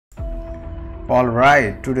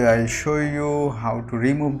Alright, today I'll show you how to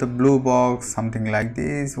remove the blue box, something like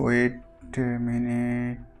this. Wait a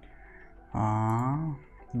minute.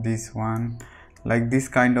 This one, like this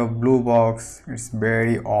kind of blue box, it's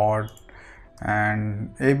very odd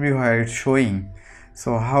and everywhere it's showing.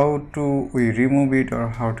 So how to we remove it, or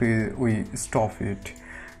how to we stop it?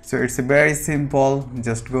 So it's very simple.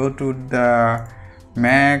 Just go to the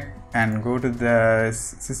Mac and go to the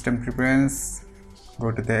system preference,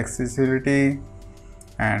 go to the accessibility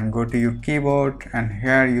and go to your keyboard, and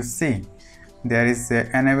here you see there is a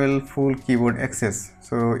enable full keyboard access.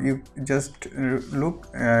 So you just look,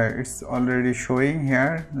 it's already showing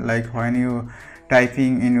here, like when you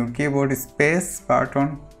typing in your keyboard space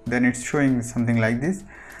button, then it's showing something like this.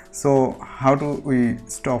 So how do we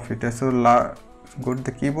stop it? So go to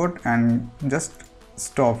the keyboard and just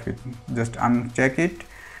stop it, just uncheck it,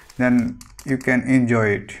 then you can enjoy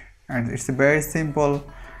it. And it's very simple.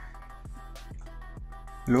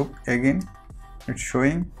 Look again, it's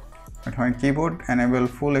showing. But when keyboard enable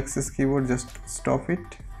full access keyboard, just stop it,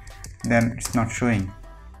 then it's not showing.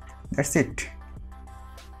 That's it.